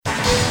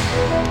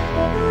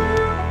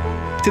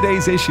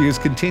Today's Issues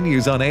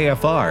continues on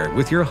AFR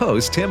with your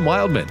host, Tim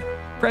Wildman,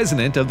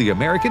 President of the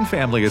American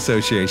Family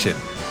Association.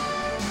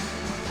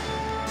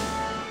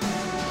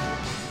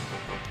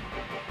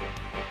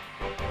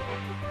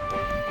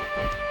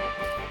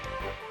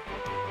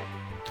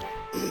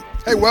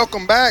 Hey,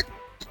 welcome back.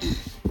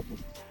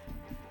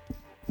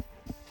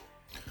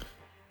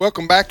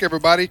 Welcome back,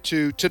 everybody,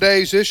 to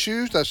Today's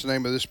Issues. That's the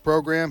name of this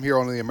program here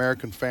on the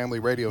American Family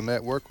Radio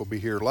Network. We'll be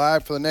here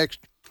live for the next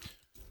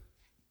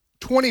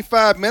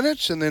 25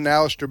 minutes, and then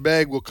Alistair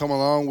Begg will come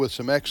along with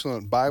some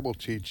excellent Bible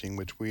teaching,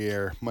 which we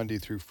air Monday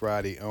through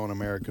Friday on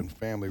American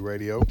Family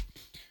Radio.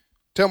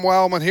 Tim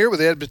Wildman here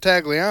with Ed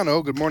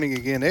Battagliano. Good morning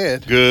again,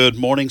 Ed. Good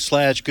morning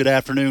 / good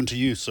afternoon to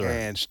you, sir.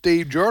 And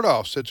Steve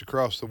Jordoff sits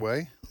across the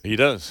way. He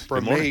does.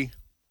 From me.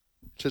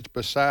 Sits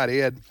beside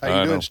Ed.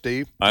 How you doing,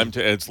 Steve? I'm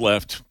to Ed's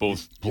left,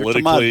 both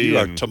politically you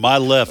are to my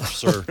left,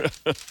 sir.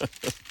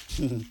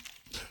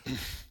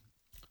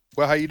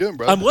 Well, how you doing,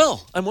 brother? I'm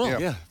well.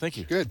 Yeah, thank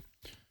you. Good.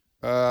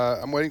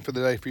 I'm waiting for the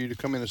day for you to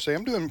come in and say,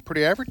 I'm doing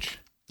pretty average.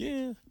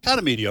 Yeah. Kind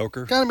of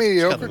mediocre.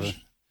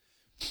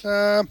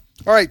 All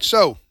right,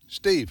 so,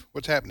 Steve,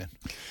 what's happening?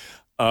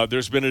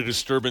 There's been a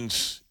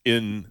disturbance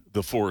in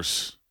the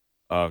force.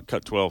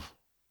 Cut 12.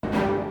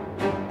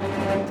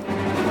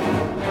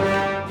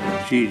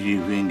 Xi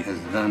Jinping has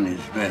done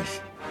his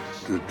best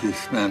to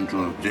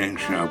dismantle Deng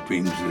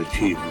Xiaoping's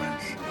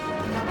achievements.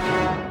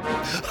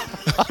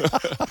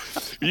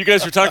 You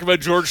guys were talking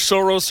about George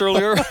Soros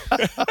earlier?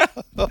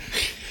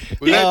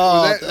 Was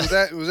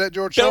that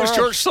George Soros? That was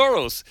George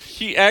Soros.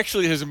 He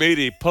actually has made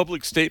a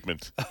public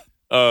statement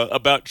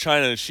about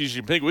China and Xi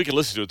Jinping. We can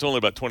listen to it. It's only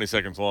about 20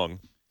 seconds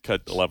long.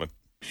 Cut 11.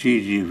 Xi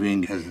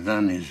Jinping has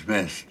done his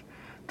best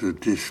to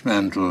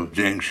dismantle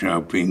Deng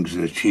Xiaoping's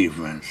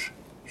achievements.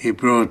 He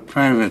brought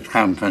private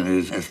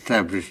companies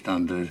established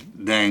under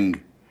Deng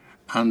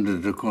under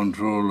the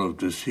control of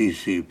the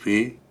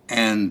CCP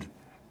and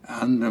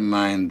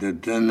undermined the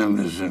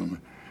dynamism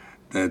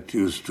that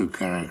used to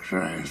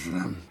characterize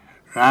them.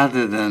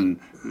 Rather than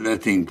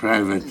letting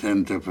private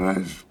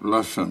enterprise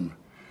blossom,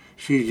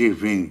 Xi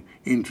Jinping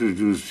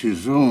introduced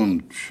his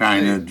own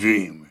China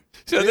dream.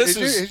 So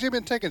has he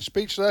been taking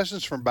speech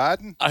lessons from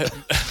Biden? I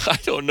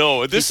don't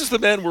know. This is the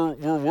man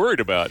we're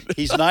worried about.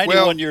 He's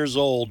 91 years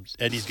old,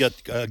 and he's got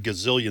a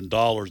gazillion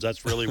dollars.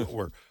 That's really what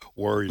we're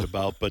worried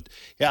about. But,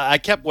 yeah, I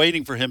kept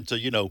waiting for him to,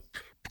 to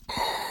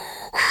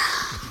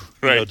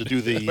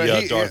do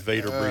the Darth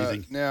Vader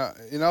breathing. Now,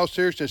 in all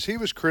seriousness, he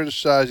was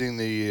criticizing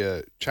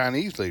the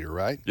Chinese leader,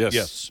 right?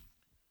 Yes.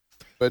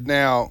 But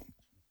now,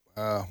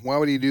 why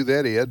would he do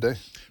that, Ed?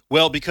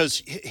 Well,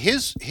 because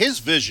his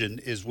vision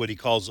is what he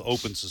calls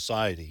open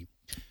society,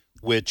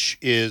 which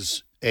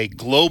is a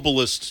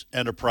globalist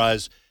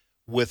enterprise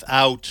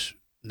without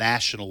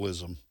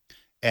nationalism.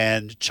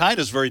 And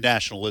China's very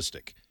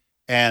nationalistic,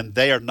 and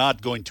they are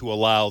not going to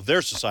allow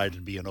their society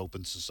to be an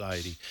open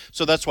society.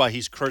 So that's why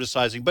he's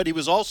criticizing. But he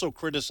was also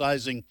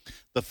criticizing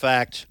the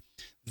fact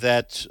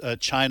that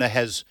China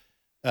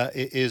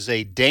is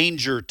a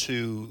danger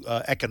to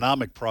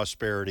economic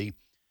prosperity,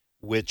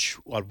 which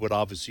would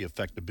obviously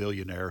affect the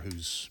billionaire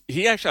who's...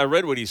 I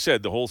read what he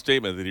said, the whole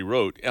statement that he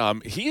wrote.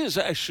 He is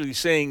actually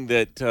saying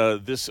that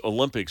this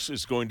Olympics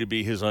is going to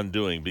be his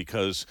undoing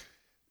because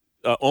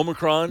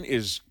Omicron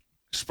is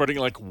spreading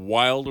like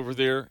wild over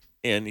there,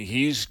 and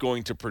he's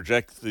going to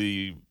project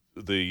the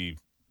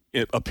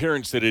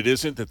appearance that it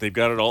isn't, that they've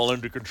got it all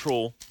under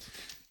control.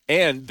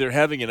 And they're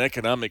having an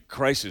economic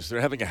crisis.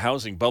 They're having a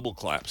housing bubble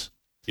collapse.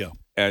 Yeah.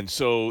 And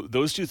so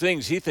those two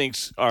things he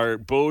thinks are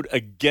bode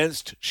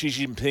against Xi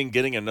Jinping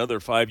getting another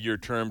 5-year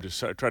term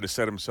to try to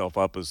set himself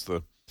up as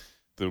the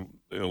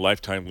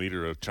lifetime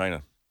leader of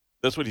China.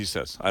 That's what he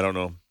says. I don't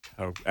know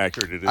how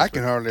accurate it is. I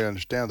can hardly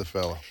understand the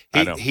fellow.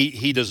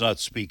 He does not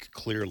speak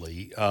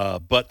clearly,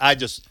 but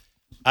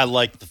I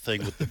like the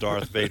thing with the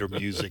Darth Vader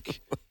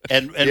music.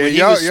 And when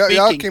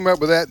y'all came up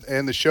with that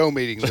in the show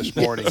meeting this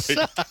morning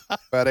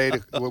about 8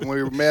 when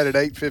we met at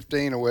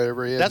 8:15 or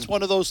whatever it is. That's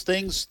one of those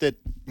things that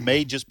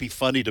may just be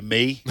funny to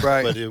me,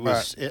 right? But it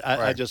was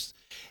I just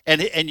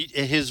and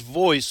his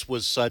voice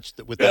was such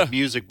that with that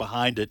music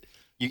behind it,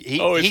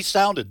 he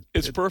sounded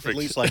perfect, at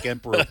least like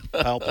Emperor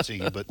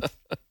Palpatine. But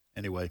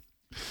anyway,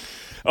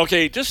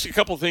 okay, just a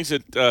couple of things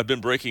that have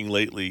been breaking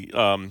lately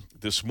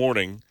this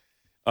morning.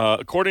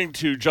 According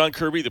to John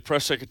Kirby, the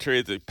press secretary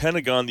at the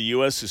Pentagon, the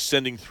U.S. is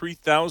sending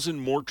 3,000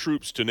 more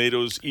troops to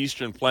NATO's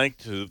eastern flank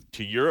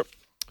to Europe.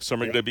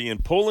 Some are going to be in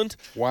Poland.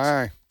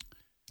 Why?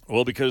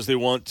 Well, because they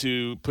want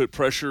to put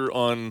pressure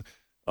on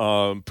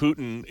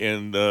Putin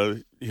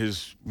and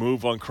his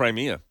move on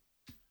Crimea,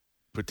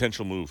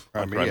 potential move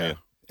on Crimea.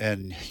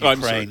 And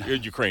Ukraine.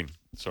 Ukraine.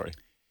 Sorry.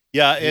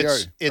 Yeah,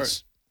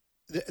 it's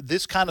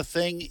this kind of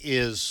thing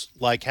is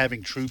like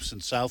having troops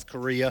in South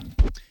Korea.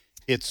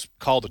 It's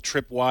called a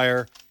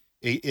tripwire.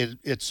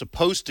 It's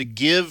supposed to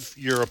give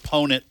your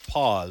opponent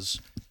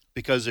pause,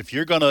 because if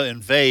you're going to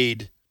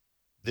invade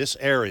this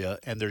area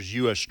and there's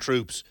U.S.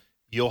 troops,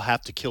 you'll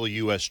have to kill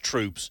U.S.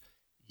 troops.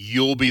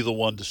 You'll be the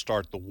one to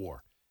start the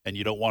war, and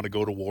you don't want to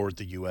go to war with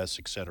the U.S.,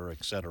 et cetera,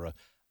 et cetera.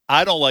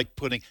 I don't like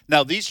putting –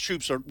 now, these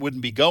troops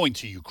wouldn't be going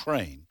to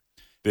Ukraine.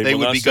 They would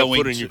will not be step going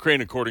foot in to Ukraine,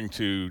 according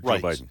to Joe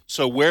right. Biden.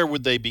 So where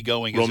would they be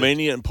going?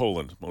 Romania and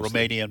Poland. Mostly.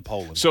 Romania and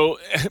Poland. So,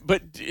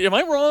 but am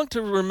I wrong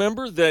to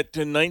remember that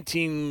in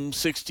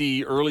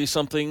 1960, early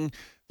something,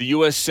 the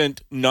U.S.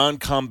 sent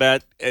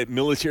non-combat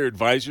military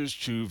advisors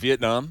to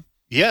Vietnam?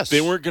 Yes.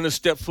 They weren't going to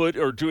step foot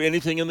or do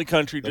anything in the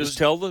country. That just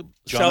tell the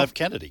John F.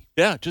 Kennedy.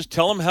 Yeah, just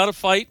tell them how to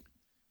fight.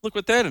 Look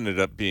what that ended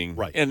up being.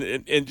 Right.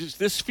 And just,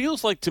 this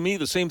feels like, to me,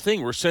 the same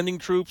thing. We're sending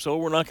troops. Oh,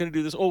 we're not going to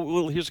do this. Oh,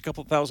 well, here's a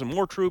couple thousand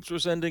more troops we're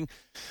sending.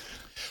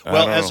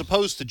 Well, as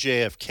opposed to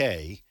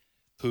JFK,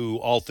 who,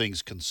 all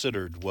things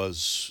considered,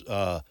 was,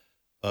 I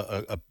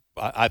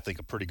think,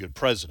 a pretty good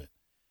president.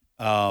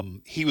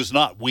 He was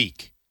not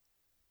weak.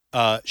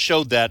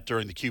 Showed that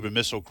during the Cuban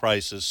Missile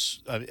Crisis,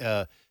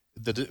 the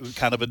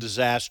kind of a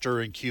disaster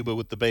in Cuba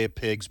with the Bay of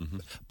Pigs. Mm-hmm.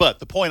 But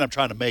the point I'm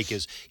trying to make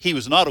is he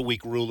was not a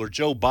weak ruler.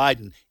 Joe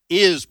Biden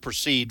is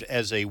perceived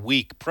as a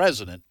weak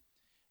president,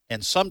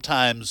 and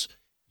sometimes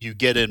you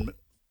get in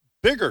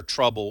bigger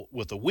trouble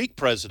with a weak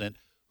president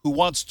who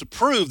wants to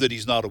prove that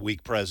he's not a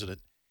weak president,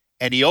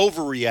 and he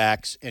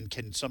overreacts and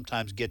can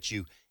sometimes get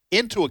you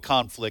into a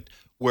conflict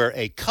where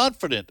a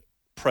confident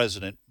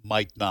president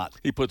might not.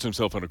 He puts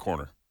himself in a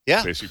corner.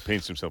 Yeah. Basically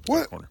paints himself in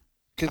a corner.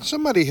 Can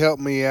somebody help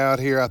me out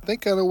here? I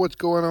think I know what's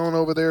going on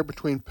over there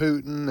between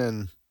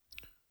Putin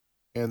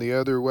and the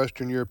other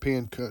Western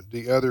European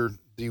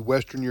the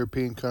Western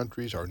European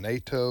countries, or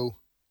NATO.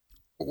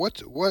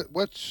 What's going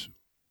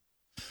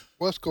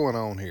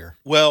on here?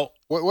 Well,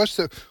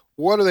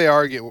 what are they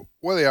arguing?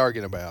 What are they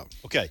arguing about?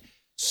 Okay,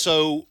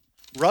 so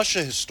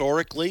Russia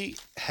historically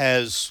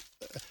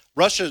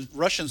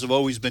Russians have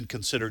always been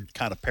considered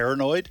kind of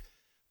paranoid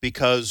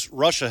because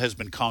Russia has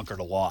been conquered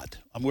a lot.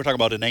 We're talking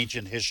about an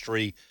ancient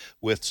history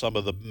with some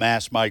of the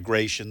mass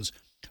migrations,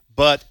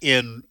 but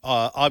in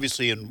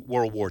obviously in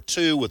World War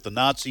II with the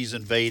Nazis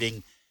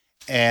invading,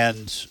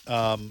 and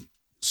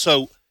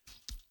so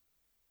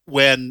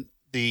when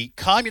the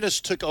communists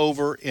took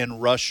over in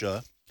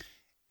Russia,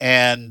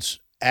 and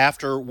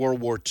after World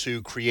War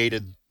II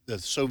the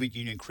Soviet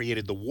Union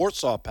created the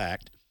Warsaw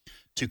Pact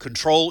to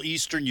control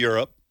Eastern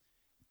Europe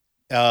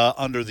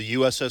under the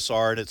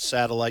USSR and its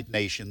satellite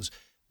nations.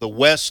 The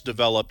West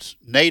developed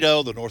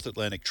NATO, the North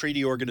Atlantic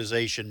Treaty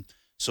Organization,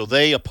 so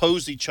they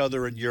opposed each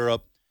other in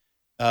Europe.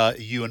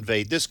 You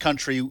invade this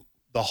country,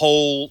 the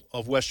whole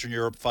of Western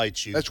Europe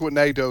fights you. That's what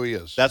NATO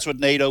is. That's what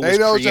NATO was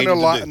created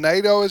to do.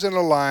 NATO is an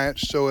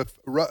alliance, so if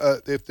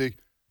the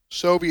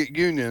Soviet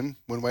Union,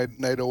 when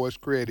NATO was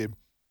created,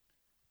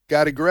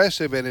 got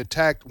aggressive and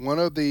attacked one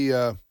of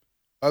the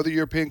other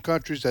European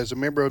countries as a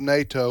member of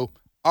NATO,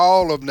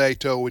 all of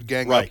NATO would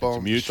gang up on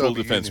the Mutual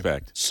Soviet Defense Union.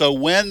 Pact. So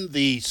when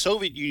the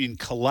Soviet Union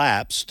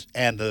collapsed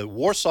and the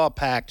Warsaw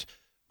Pact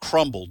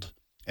crumbled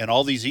and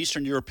all these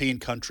Eastern European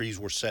countries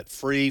were set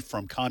free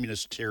from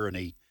communist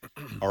tyranny,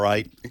 all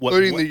right?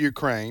 Including the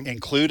Ukraine.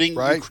 Including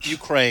right?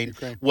 Ukraine.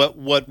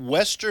 What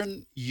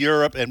Western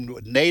Europe and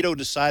NATO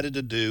decided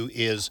to do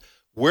is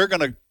we are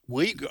going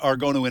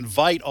to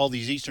invite all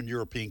these Eastern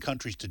European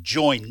countries to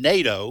join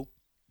NATO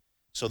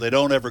so they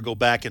don't ever go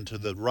back into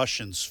the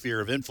Russian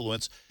sphere of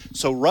influence.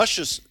 So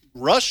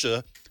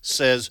Russia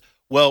says,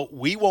 well,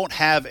 we won't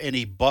have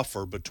any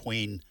buffer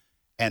between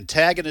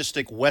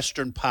antagonistic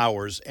Western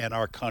powers and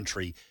our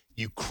country.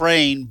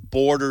 Ukraine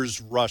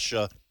borders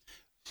Russia.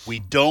 We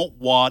don't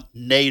want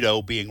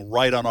NATO being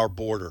right on our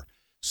border.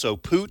 So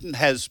Putin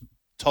has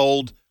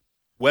told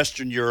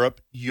Western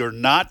Europe, you're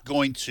not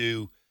going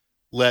to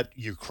let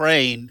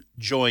Ukraine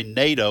join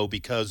NATO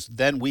because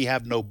then we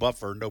have no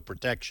buffer, no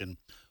protection.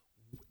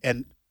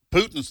 And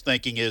Putin's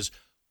thinking is,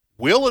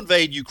 we'll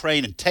invade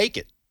Ukraine and take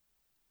it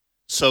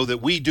so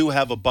that we do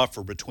have a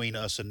buffer between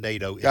us and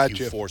NATO if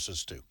you force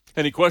us to.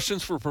 Any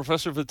questions for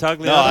Professor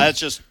Vitagliano? No, that's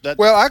just that.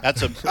 Well,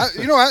 that's a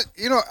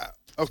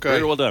okay.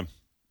 Very well done.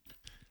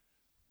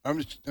 I'm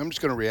just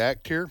going to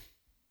react here.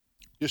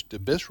 Just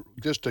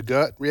a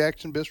gut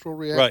reaction, visceral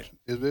reaction. Right.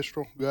 Is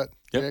visceral gut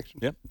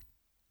reaction? Yep.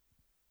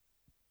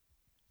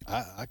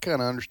 I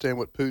kind of understand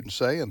what Putin's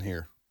saying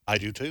here. I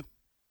do too.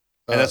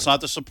 And that's not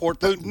to support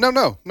Putin.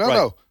 No.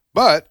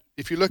 But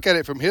if you look at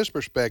it from his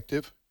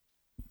perspective,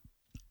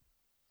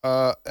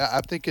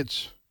 I think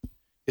it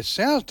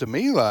sounds to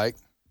me like,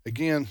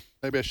 again,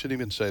 maybe I shouldn't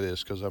even say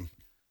this because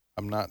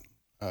I'm not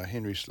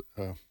Henry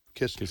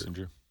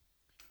Kissinger,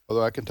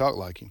 although I can talk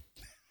like him.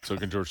 So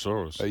can George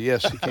Soros.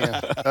 Yes, he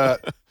can.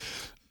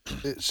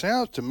 It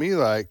sounds to me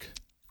like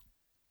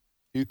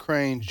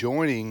Ukraine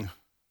joining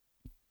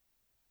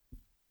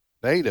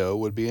NATO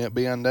would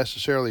be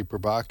unnecessarily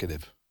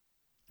provocative.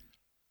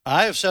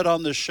 I have said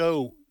on this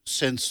show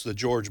since the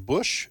George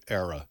Bush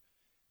era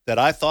that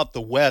I thought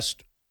the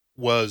West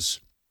was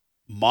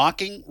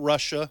mocking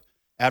Russia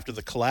after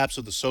the collapse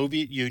of the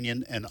Soviet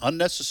Union and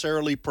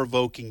unnecessarily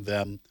provoking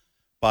them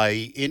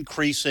by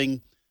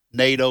increasing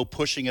NATO,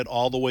 pushing it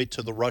all the way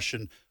to the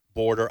Russian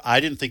border. I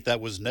didn't think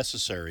that was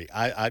necessary.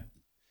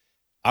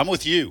 I'm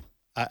with you.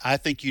 I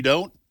think you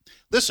don't.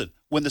 Listen,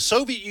 when the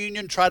Soviet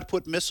Union tried to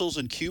put missiles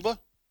in Cuba,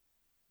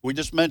 we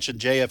just mentioned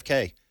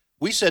JFK.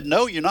 We said,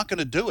 no, you're not going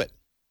to do it.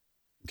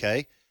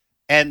 Okay?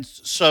 And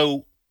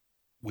so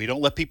we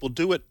don't let people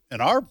do it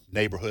in our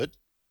neighborhood.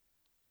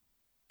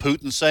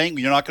 Putin's saying,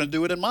 you're not going to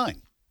do it in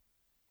mine.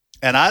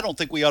 And I don't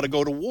think we ought to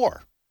go to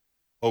war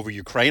over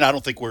Ukraine. I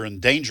don't think we're in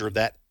danger of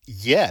that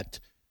yet.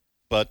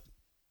 But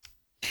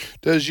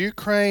does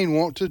Ukraine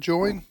want to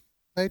join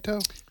NATO?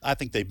 I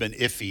think they've been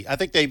iffy. I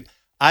think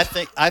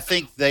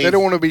they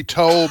don't want to be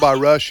told by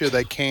Russia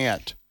they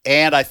can't.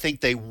 And I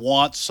think they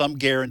want some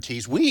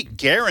guarantees. We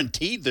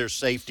guaranteed their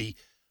safety.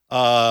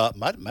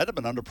 Might have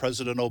been under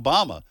President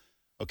Obama.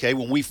 Okay,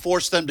 when we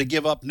forced them to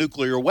give up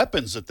nuclear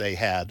weapons that they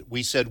had,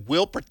 we said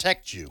we'll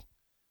protect you.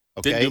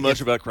 Okay, didn't do much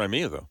about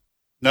Crimea though.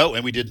 No,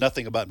 and we did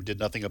nothing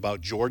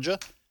about Georgia,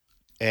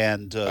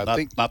 and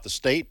not the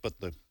state, but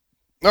the.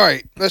 All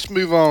right, let's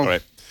move on. All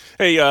right.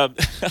 Hey,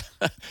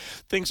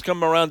 things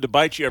come around to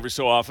bite you every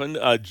so often.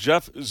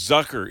 Jeff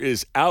Zucker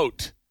is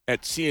out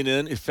at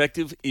CNN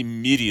effective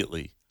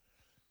immediately.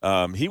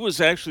 He was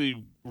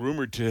actually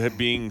rumored to have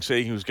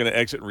saying he was going to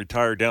exit and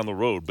retire down the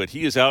road, but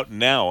he is out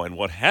now. And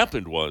what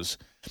happened was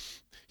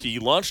he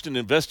launched an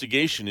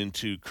investigation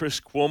into Chris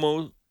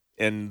Cuomo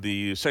and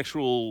the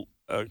sexual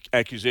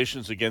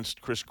accusations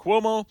against Chris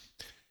Cuomo,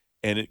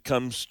 and it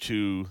comes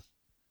to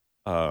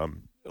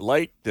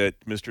light that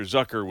Mr.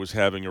 Zucker was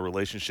having a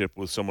relationship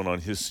with someone on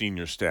his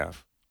senior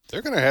staff.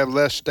 They're going to have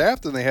less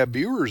staff than they have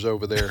viewers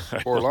over there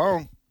for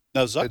long.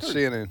 Now, at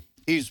CNN.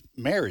 He's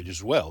married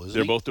as well, isn't he?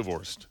 They're both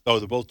divorced. Oh,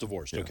 they're both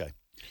divorced. Yeah. Okay.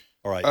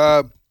 All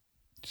right.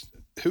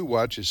 Who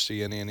watches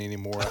CNN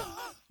anymore?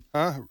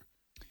 Huh?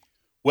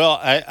 Well,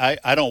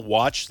 I don't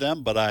watch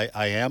them, but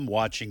I am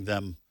watching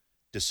them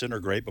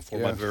disintegrate before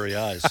my very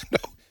eyes.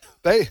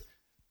 They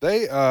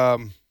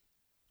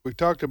we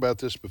talked about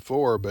this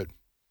before, but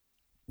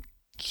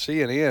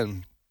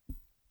CNN,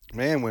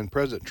 man, when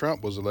President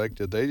Trump was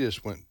elected, they just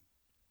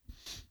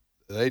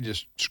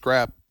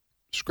scrap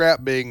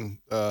being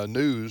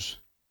news.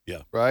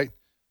 Yeah. Right?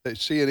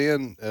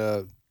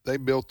 CNN, they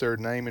built their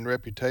name and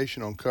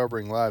reputation on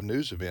covering live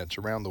news events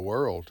around the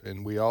world,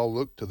 and we all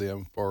look to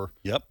them for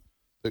the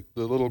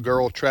little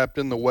girl trapped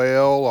in the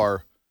well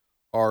or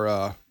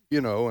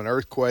an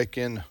earthquake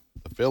in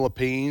the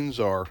Philippines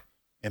or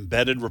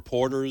embedded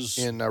reporters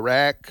in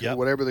Iraq,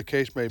 whatever the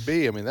case may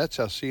be. I mean, that's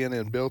how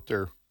CNN built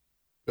their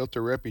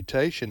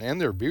reputation and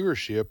their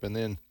viewership. And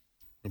then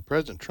when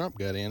President Trump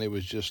got in, it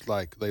was just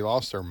like they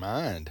lost their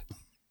mind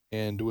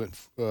and went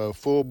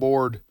full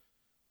board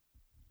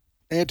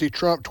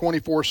anti-Trump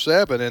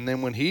 24/7. And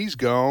then when he's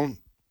gone,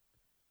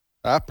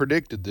 I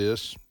predicted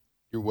this.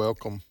 You're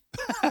welcome.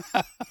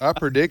 I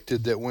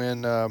predicted that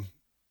when I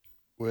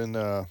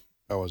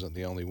wasn't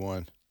the only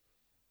one,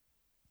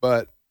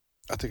 but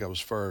I think I was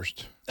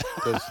first.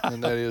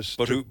 And that is,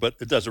 but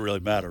it doesn't really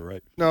matter,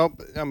 right? No,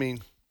 but, I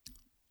mean,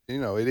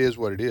 it is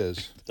what it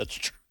is. That's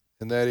true.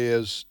 And that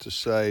is to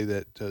say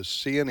that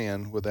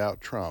CNN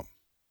without Trump,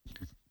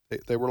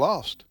 they were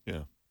lost.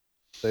 Yeah.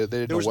 They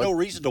didn't there was know no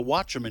reason to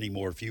watch them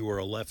anymore if you were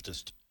a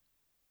leftist,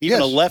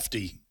 even a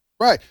lefty.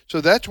 Right.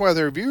 So that's why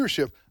their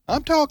viewership.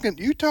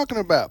 You're talking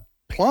about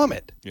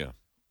plummet. Yeah.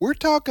 We're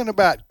talking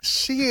about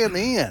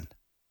CNN.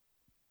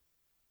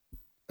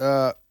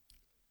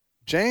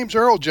 James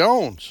Earl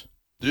Jones.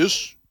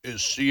 This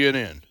is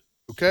CNN.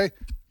 Okay.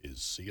 Is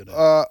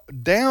CNN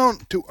down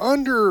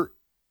to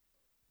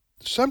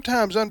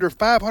sometimes under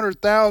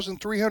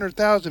 500,000,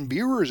 300,000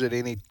 viewers at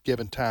any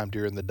given time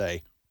during the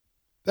day.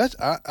 That's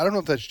I don't know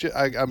if that's just,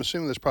 I'm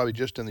assuming that's probably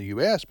just in the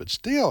U.S., but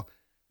still,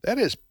 that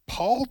is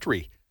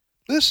paltry.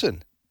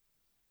 Listen,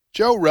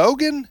 Joe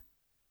Rogan,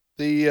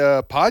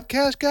 the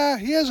podcast guy,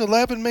 he has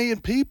 11 million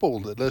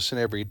people that listen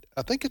every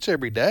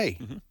day.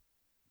 Mm-hmm.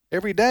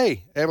 Every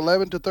day, have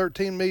 11 to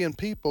 13 million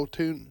people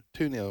tune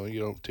in. You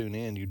don't tune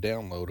in, you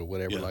download or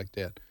whatever like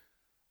that.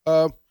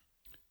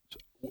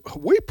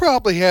 We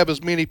probably have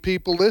as many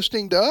people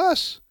listening to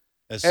us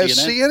as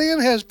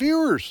CNN has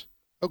viewers,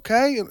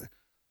 okay,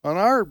 on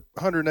our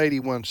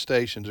 181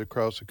 stations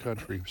across the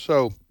country.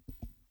 So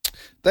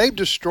they've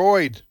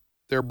destroyed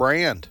their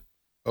brand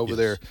over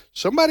there.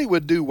 Somebody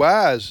would do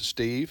wise,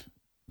 Steve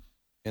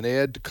and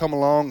Ed, to come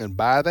along and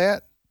buy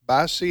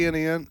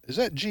CNN. Is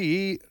that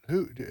GE?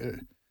 Who?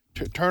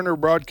 Turner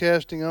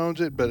Broadcasting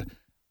owns it, but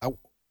I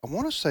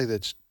want to say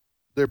that's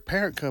their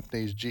parent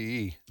company is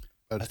GE.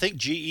 I think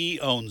GE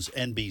owns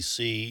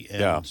NBC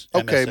and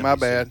Okay, MSNBC. my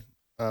bad.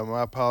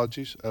 My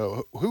apologies.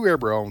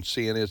 Whoever owns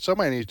CNN,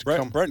 somebody needs to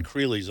come. Brent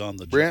Creeley's on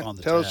the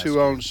Brent, tell us who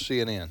owns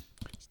CNN.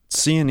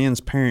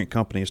 CNN's parent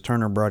company is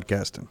Turner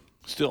Broadcasting.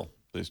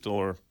 They still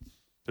are.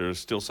 There's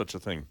still such a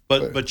thing.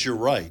 But you're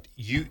right.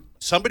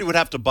 Somebody would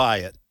have to buy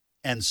it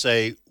and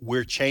say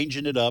we're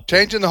changing it up,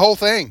 Changing the whole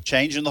thing.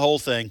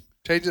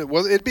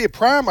 Well, it'd be a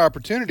prime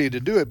opportunity to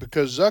do it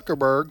because Jeff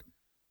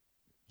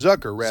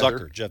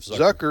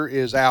Zucker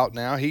is out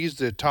now. He's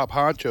the top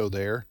honcho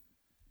there.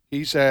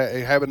 He's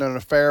having an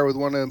affair with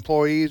one of the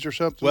employees or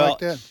something like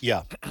that.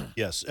 Yeah,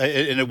 yes,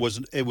 and it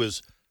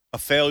was a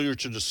failure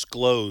to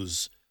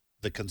disclose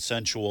the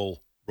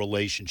consensual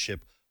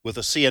relationship with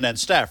a CNN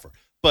staffer.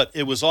 But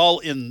it was all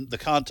in the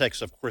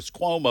context of Chris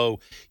Cuomo.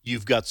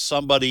 You've got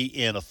somebody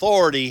in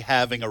authority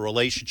having a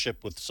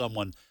relationship with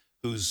someone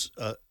who's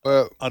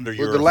under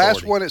your the last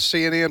authority. one at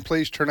CNN,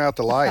 please turn out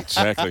the lights.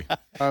 Exactly.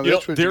 That's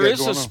what you there got is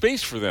a going on.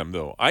 space for them,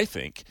 though, I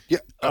think. Yeah,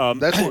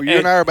 that's what you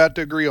and I are about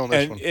to agree on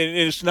this and one.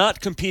 it's not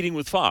competing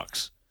with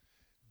Fox.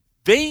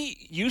 They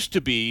used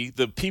to be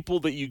the people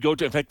that you go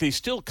to. In fact, they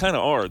still kind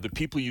of are the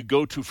people you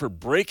go to for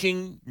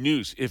breaking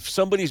news. If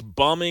somebody's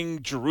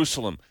bombing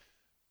Jerusalem,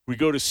 we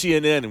go to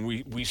CNN and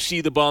we see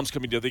the bombs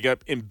coming down. They got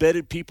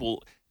embedded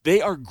people. They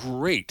are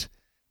great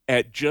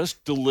at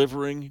just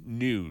delivering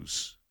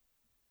news.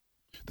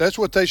 That's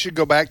what they should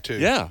go back to.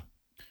 Yeah.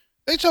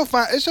 It's so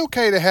fine. It's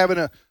okay to have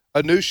a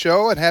news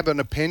show and have an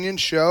opinion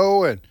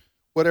show and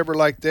whatever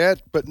like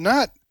that, but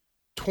not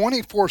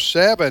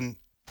 24/7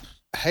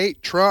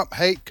 hate Trump,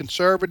 hate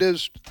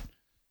conservatives,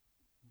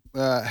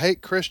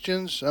 hate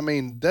Christians. I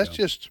mean, that's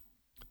just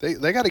they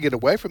got to get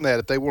away from that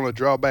if they want to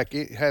draw back,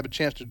 have a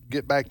chance to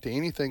get back to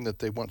anything that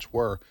they once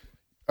were.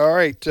 All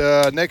right,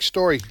 next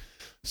story.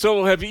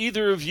 So have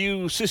either of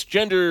you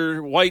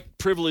cisgender, white,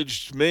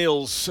 privileged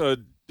males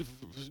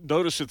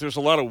noticed that there's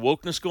a lot of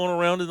wokeness going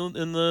around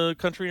in the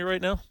country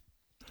right now?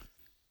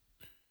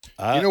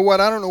 You know what?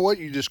 I don't know what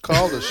you just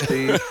called us,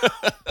 Steve,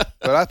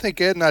 but I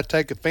think Ed and I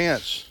take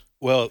offense.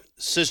 Well,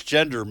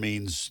 cisgender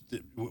means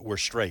that we're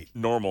straight.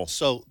 Normal.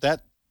 So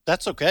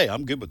that's okay.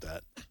 I'm good with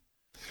that.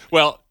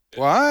 Well,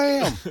 I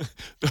am.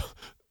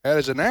 That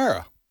is an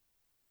error.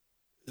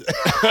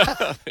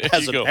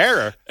 As an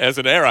error. As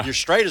an era. You're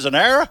straight as an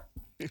error?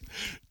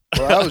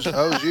 Well,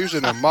 I was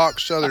using a mock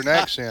Southern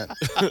accent.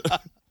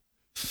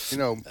 You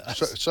know,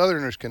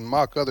 Southerners can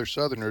mock other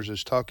Southerners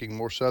as talking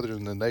more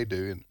Southern than they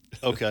do. And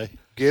Okay.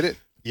 get it?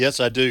 Yes,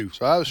 I do.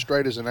 So I was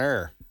straight as an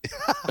error.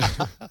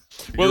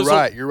 Well, You're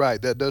right. You're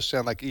right. That does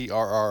sound like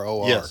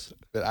ERROR. Yes.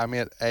 But I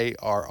meant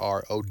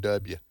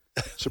ARROW.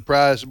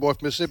 Surprised the boy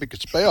from Mississippi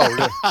could spell.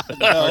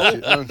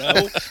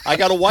 No. I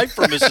got a wife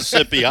from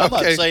Mississippi. I'm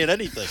Okay. not saying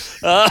anything.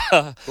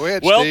 Go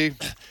ahead, well,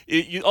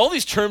 Steve. all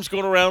these terms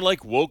going around like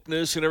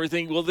wokeness and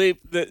everything, well,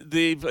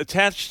 they've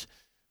attached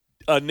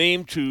a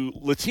name to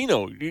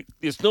Latino.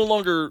 It's no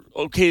longer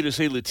okay to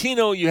say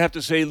Latino. You have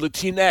to say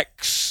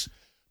Latinx.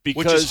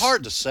 Because Which is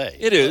hard to say.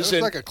 It is. It's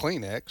and like a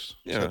Kleenex.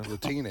 Yeah. It's like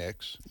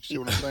Latinx. You see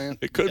what I'm saying?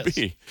 it could Yes.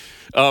 be.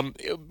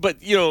 But,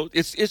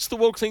 it's the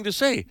woke thing to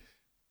say.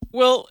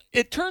 Well,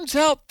 it turns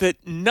out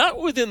that not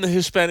within the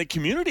Hispanic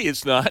community,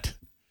 it's not.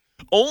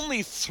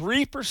 Only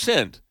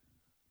 3%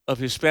 of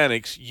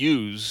Hispanics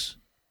use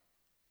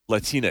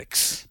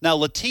Latinx. Now,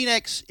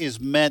 Latinx is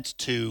meant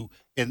to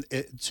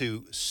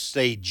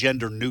stay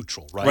gender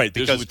neutral, right? Right.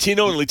 There's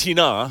Latino and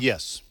Latina.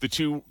 Yes. The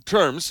two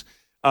terms.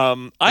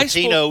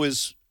 Latino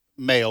is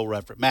male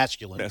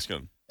masculine.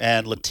 Masculine.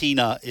 And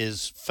Latina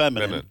is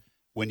feminine. Feminine.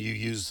 When you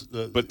use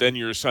the But then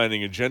you're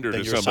assigning a gender then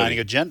to you're somebody. assigning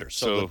a gender.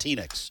 So So-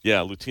 Latinx. Yeah,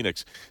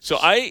 Latinx. So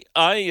I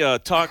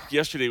talked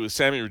yesterday with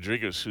Sammy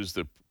Rodriguez, who's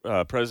the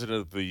president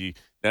of the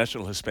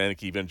National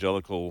Hispanic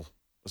Evangelical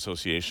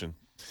Association,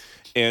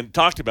 and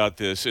talked about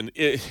this. And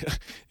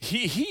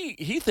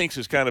he thinks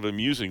it's kind of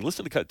amusing.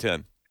 Listen to cut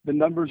 10. The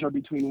numbers are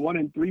between 1%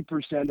 and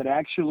 3% that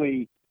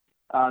actually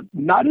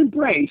not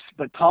embrace,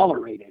 but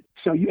tolerate it.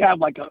 So you have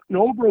like an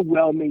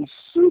overwhelming,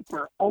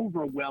 super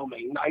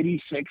overwhelming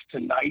 96 to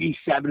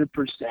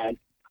 97%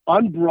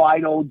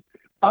 unbridled,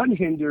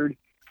 unhindered,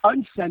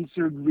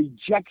 uncensored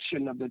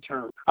rejection of the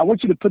term. I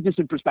want you to put this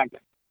in perspective.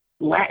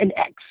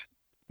 Latinx.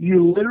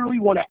 You literally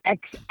want to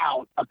X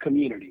out a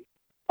community.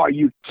 Are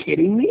you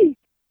kidding me?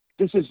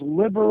 This is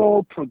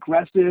liberal,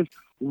 progressive,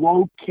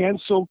 woke,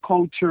 cancel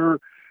culture,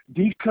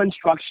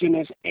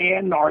 deconstructionist,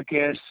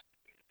 anarchist,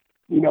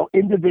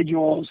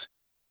 individuals.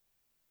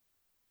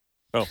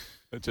 Oh,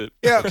 that's it.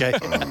 Yeah. Okay.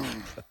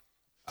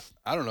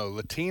 I don't know.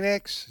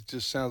 Latinx? It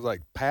just sounds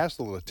like pass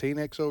the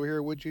Latinx over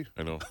here, would you?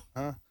 I know.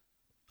 Huh?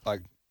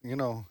 Like,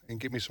 and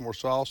give me some more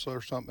salsa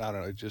or something. I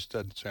don't know. It just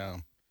doesn't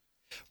sound.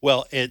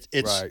 Well, it's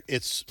Right.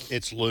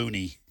 it's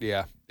loony.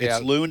 Yeah. It's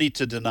Yeah. loony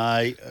to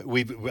deny.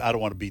 I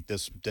don't want to beat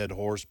this dead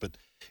horse, but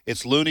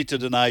it's loony to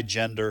deny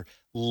gender.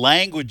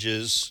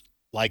 Languages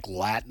like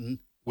Latin,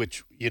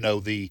 which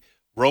the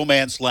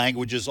Romance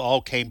languages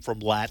all came from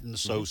Latin.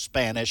 So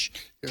Spanish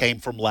came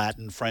from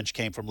Latin. French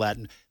came from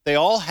Latin. They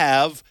all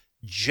have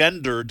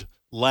gendered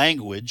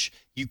language.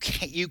 You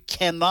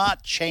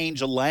cannot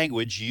change a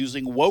language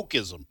using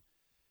wokeism.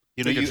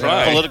 You can you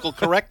try. political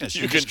correctness.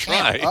 You can just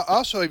can't. try.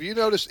 Also, have you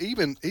noticed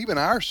even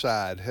our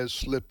side has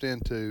slipped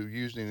into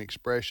using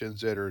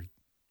expressions that are,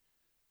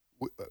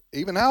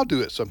 even I'll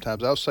do it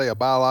sometimes. I'll say a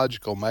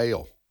biological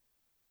male.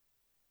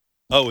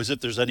 Oh, as if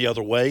there's any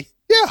other way?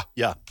 Yeah.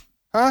 Yeah.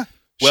 Huh?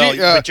 Well, She,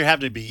 but you're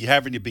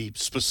having to be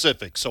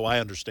specific, so I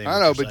understand. I what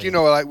know, you're but saying.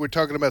 like we're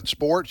talking about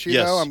sports,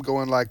 Yes. I'm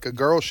going like a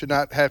girl should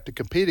not have to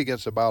compete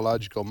against a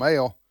biological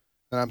male.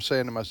 And I'm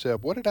saying to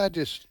myself, what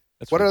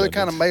other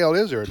kind of male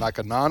is there? Like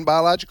a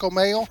non-biological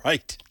male?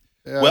 right?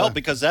 Well,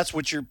 because that's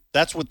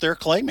what they're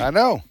claiming. I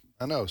know.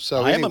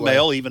 So I am a anyway,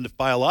 male, even if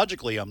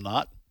biologically I'm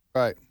not.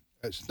 right?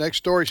 That's next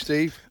story,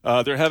 Steve.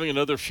 They're having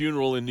another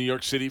funeral in New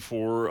York City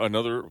for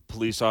another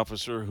police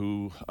officer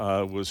who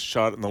was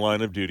shot in the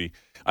line of duty.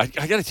 I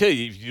got to tell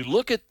you, if you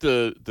look at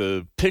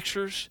the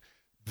pictures,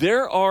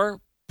 there are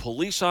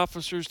police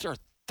officers. There are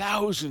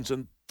thousands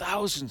and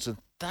thousands and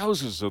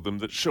thousands of them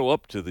that show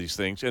up to these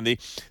things, and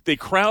they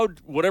crowd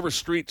whatever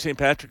street St.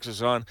 Patrick's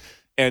is on,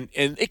 and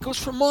it goes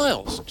for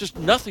miles. Just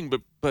nothing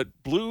but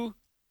blue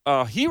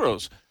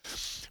heroes.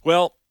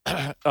 Well,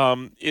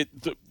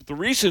 the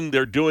reason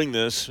they're doing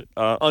this,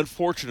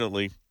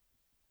 unfortunately,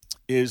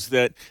 is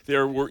that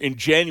in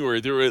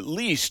January there were at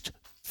least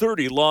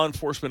 30 law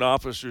enforcement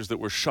officers that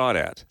were shot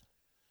at.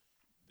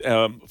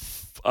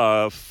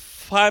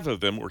 5 of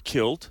them were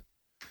killed,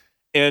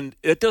 and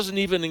it doesn't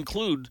even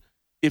include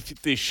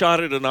if they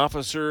shot at an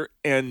officer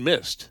and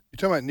missed. You're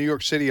talking about New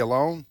York City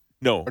alone?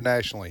 No, or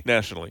nationally?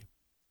 Nationally.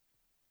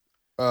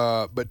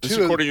 But this is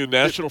according to the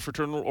National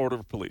Fraternal Order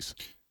of Police.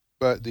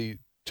 But the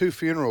 2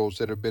 funerals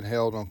that have been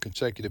held on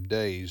consecutive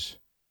days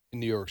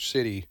in New York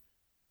City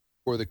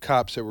were the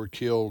cops that were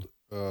killed,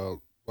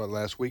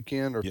 last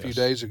weekend or a few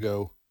days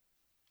ago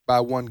by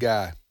one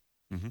guy,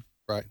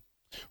 right?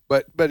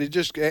 But it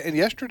just, and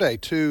yesterday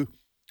 2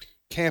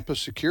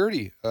 campus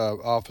security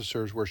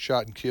officers were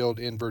shot and killed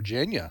in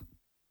Virginia.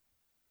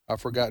 I've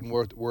forgotten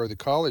where the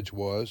college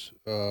was.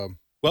 Well,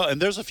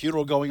 and there's a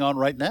funeral going on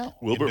right now.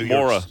 Wilbert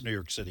Mora, New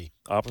York City.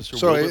 Officer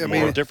Wilbert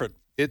Mora. Different.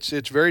 It's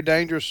very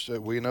dangerous.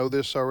 We know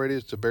this already.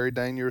 It's a very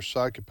dangerous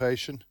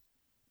occupation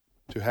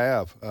to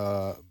have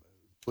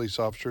police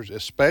officers,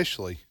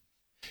 especially.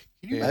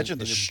 Can you imagine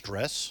the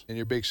stress in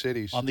your big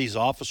cities on these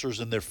officers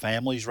and their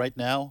families right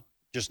now,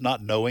 just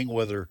not knowing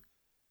whether,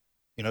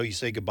 you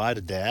say goodbye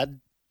to dad,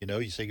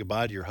 you say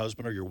goodbye to your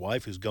husband or your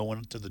wife who's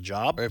going to the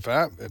job. If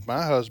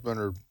my husband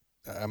or,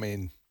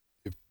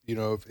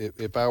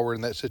 if I were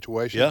in that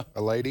situation,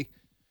 a lady,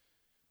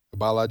 a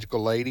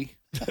biological lady,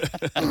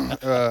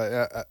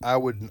 I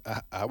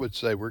would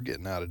say we're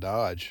getting out of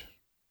Dodge.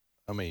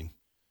 I mean,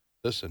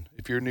 listen,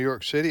 if you're in New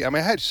York City,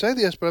 I hate to say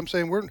this, but I'm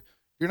saying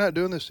you're not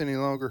doing this any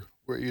longer.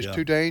 It's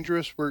too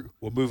dangerous. We're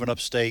moving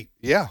upstate.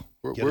 Yeah,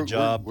 get a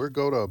job. We're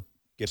go to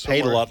get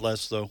paid a lot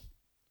less though.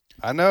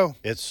 I know.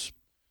 You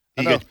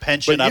get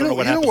pension. But I don't know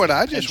what happens.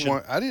 You know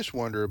what I just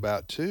wonder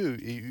about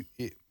too.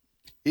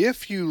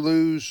 If you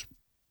lose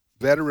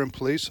veteran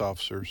police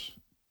officers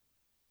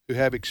who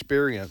have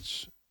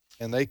experience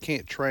and they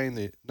can't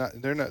train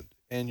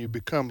and you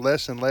become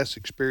less and less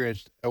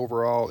experienced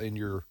overall in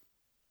your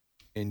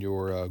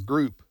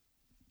group,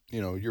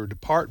 your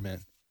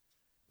department,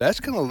 that's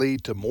going to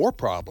lead to more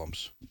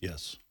problems.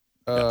 Yes.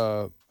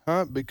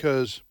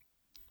 Because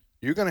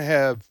you're going to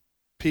have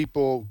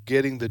people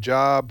getting the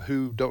job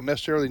who don't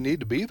necessarily need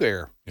to be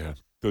there. Yeah.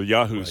 The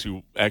yahoos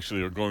who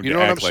actually are going to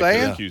act like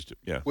they're accused.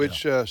 Yeah.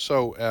 Which, that's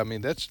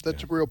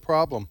a real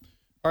problem.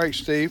 All right,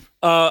 Steve.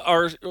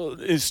 Our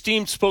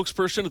esteemed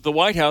spokesperson at the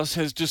White House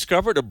has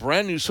discovered a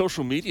brand new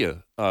social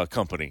media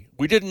company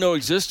we didn't know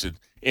existed,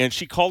 and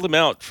she called them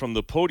out from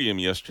the podium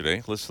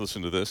yesterday. Let's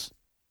listen to this.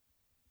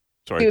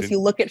 Sorry. If you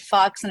look at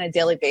Fox on a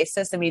daily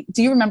basis,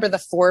 do you remember the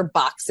 4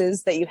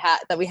 boxes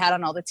that we had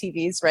on all the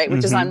TVs, right?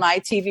 Which is on my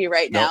TV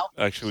right now.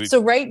 Actually.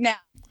 So right now.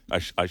 I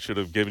should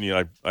have given you.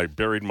 I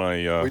buried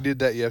my. We did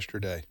that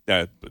yesterday.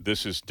 Yeah, but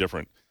this is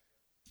different.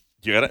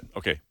 You got it?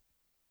 Okay.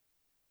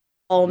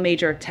 All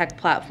major tech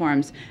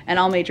platforms and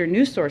all major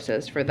news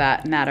sources, for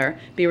that matter,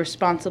 be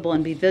responsible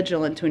and be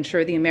vigilant to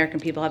ensure the American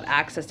people have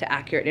access to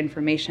accurate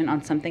information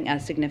on something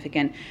as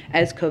significant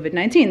as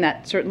COVID-19.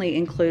 That certainly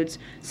includes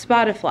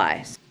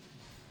Spotify.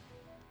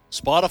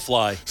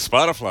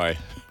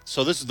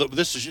 So this is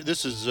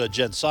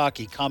Jen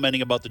Psaki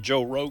commenting about the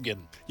Joe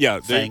Rogan.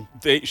 thing.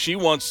 She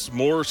wants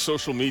more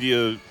social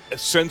media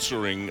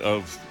censoring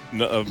of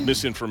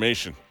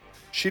misinformation.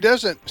 She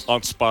doesn't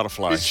on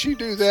Spotify. Did she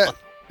do that?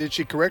 Did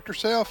she correct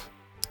herself?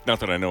 Not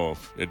that I know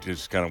of. It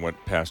just kind of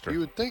went past her. You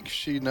would think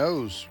she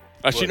knows.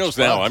 She knows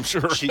now, I'm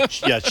sure. She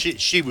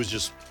was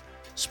just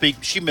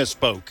she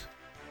misspoke,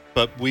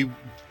 but we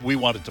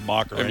wanted to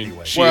mock her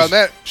anyway.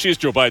 She is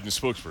Joe Biden's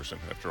spokesperson,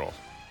 after all.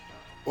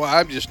 Well,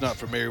 I'm just not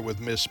familiar with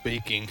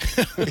misspeaking.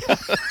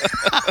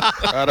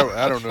 I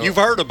don't know. You've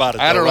heard about it,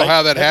 though, I don't know right?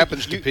 how that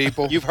happens to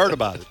people. You've heard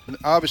about it.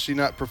 Obviously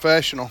not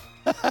professional.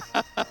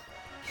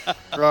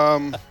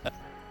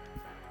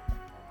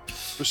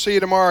 We'll see you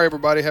tomorrow,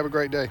 everybody. Have a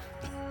great day.